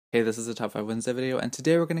Hey, this is a Top 5 Wednesday video, and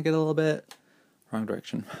today we're gonna get a little bit wrong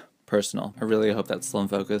direction. Personal. I really hope that's still in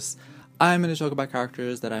focus. I'm gonna talk about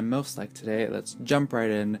characters that I most like today. Let's jump right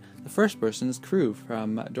in. The first person is Crew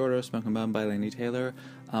from Dordo Smoke and Bone by Laini Taylor.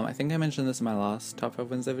 I think I mentioned this in my last Top 5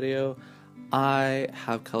 Wednesday video. I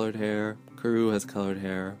have colored hair. Crew has colored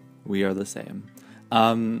hair. We are the same.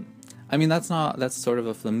 I mean, that's sort of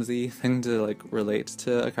a flimsy thing to like relate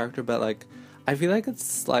to a character, but like I feel like it's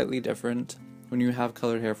slightly different when you have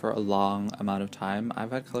colored hair for a long amount of time.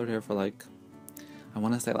 I've had colored hair for like, I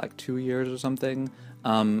want to say like 2 years or something.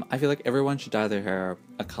 I feel like everyone should dye their hair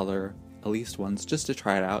a color at least once just to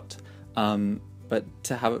try it out. But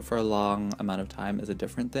to have it for a long amount of time is a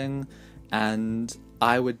different thing, and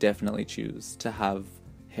I would definitely choose to have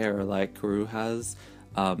hair like Karu has.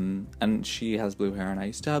 And she has blue hair, and I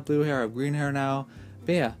used to have blue hair. I have green hair now.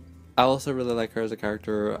 But yeah, I also really like her as a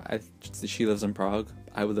character. She lives in Prague.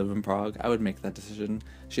 I would live in Prague. I would make that decision.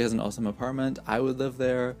 She has an awesome apartment. I would live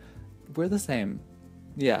there. We're the same.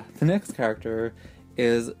 Yeah, the next character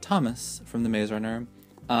is Thomas from The Maze Runner.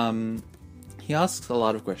 He asks a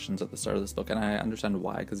lot of questions at the start of this book, and I understand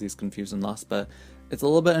why, because he's confused and lost, but it's a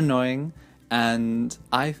little bit annoying, and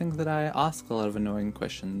I think that I ask a lot of annoying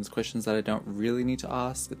questions that I don't really need to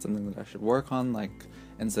ask. It's something that I should work on, like,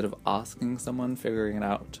 instead of asking someone, figuring it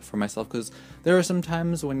out for myself, because there are some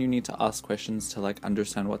times when you need to ask questions to, like,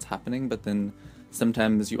 understand what's happening, but then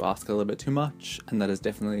sometimes you ask a little bit too much, and that is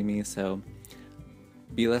definitely me, so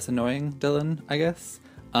be less annoying, Dylan, I guess.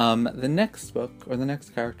 The next book, or the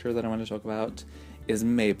next character that I want to talk about is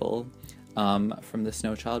Mabel, from The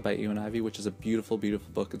Snow Child by Ewan Ivy, which is a beautiful,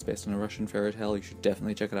 beautiful book. It's based on a Russian fairy tale. You should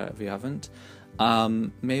definitely check it out if you haven't.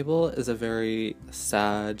 Mabel is a very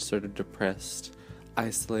sad, sort of depressed,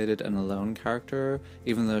 isolated, and alone character,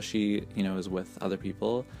 even though she, is with other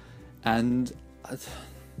people. And,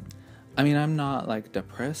 I mean, I'm not, like,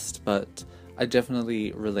 depressed, but I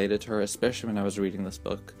definitely related to her, especially when I was reading this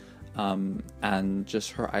book. And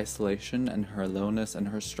just her isolation and her aloneness and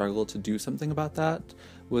her struggle to do something about that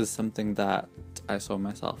was something that I saw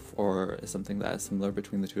myself, or something that is similar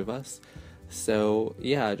between the two of us. So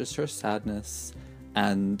yeah, just her sadness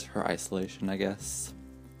and her isolation, I guess.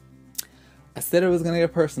 I said it was gonna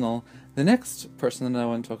get personal. The next person that I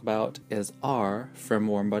want to talk about is R from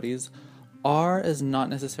Warm Bodies. R is not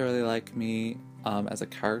necessarily like me as a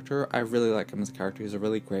character. I really like him as a character. He's a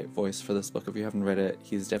really great voice for this book. If you haven't read it,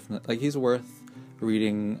 he's definitely, he's worth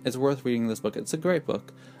reading. It's worth reading this book. It's a great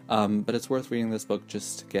book, but it's worth reading this book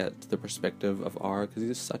just to get the perspective of R, because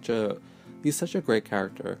he's such a great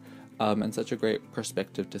character, and such a great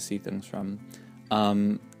perspective to see things from.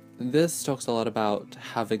 This talks a lot about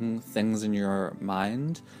having things in your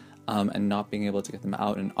mind, and not being able to get them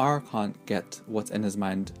out, and R can't get what's in his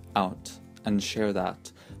mind out and share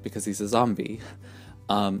that because he's a zombie.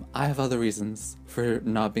 I have other reasons for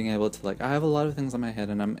not being able to, I have a lot of things in my head,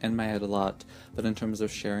 and I'm in my head a lot, but in terms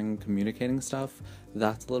of sharing and communicating stuff,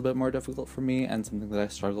 that's a little bit more difficult for me, and something that I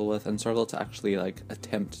struggle with, and struggle to actually,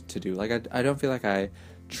 attempt to do. I don't feel like I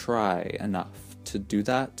try enough to do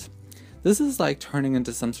that. This is, turning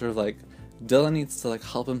into some sort of, Dylan needs to,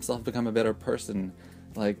 help himself become a better person.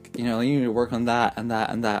 You need to work on that, and that,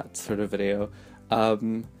 and that sort of video.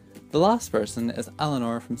 The last person is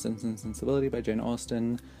Eleanor from Sense and Sensibility by Jane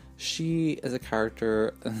Austen. She is a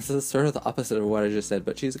character, and this is sort of the opposite of what I just said,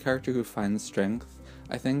 but she's a character who finds strength,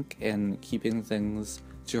 I think, in keeping things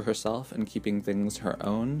to herself and keeping things her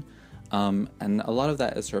own. And a lot of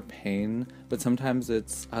that is her pain, but sometimes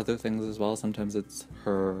it's other things as well. Sometimes it's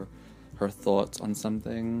her thoughts on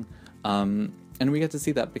something. And we get to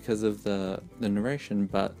see that because of the narration,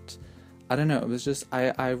 but I don't know, it was just,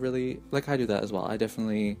 I really, I do that as well. I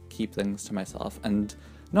definitely keep things to myself, and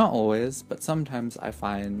not always, but sometimes I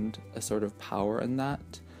find a sort of power in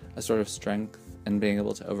that, a sort of strength in being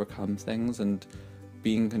able to overcome things and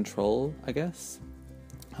be in control, I guess.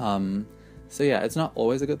 So yeah, it's not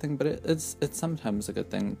always a good thing, but it's sometimes a good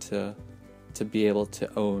thing to be able to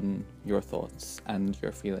own your thoughts and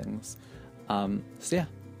your feelings. So yeah,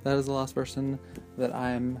 that is the last person that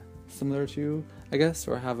I'm similar to, I guess,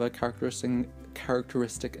 or have a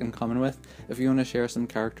characteristic in common with. If you want to share some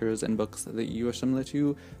characters in books that you are similar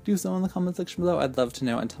to, do so in the comment section below. I'd love to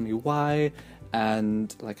know, and tell me why,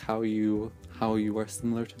 and how you are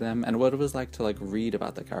similar to them, and what it was like to read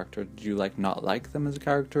about the character. Did you not like them as a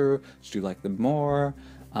character? Did you like them more?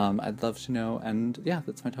 I'd love to know, and yeah,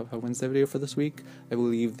 that's my Top 5 Wednesday video for this week. I will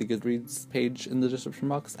leave the Goodreads page in the description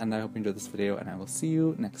box, and I hope you enjoyed this video, and I will see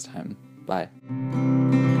you next time. Bye.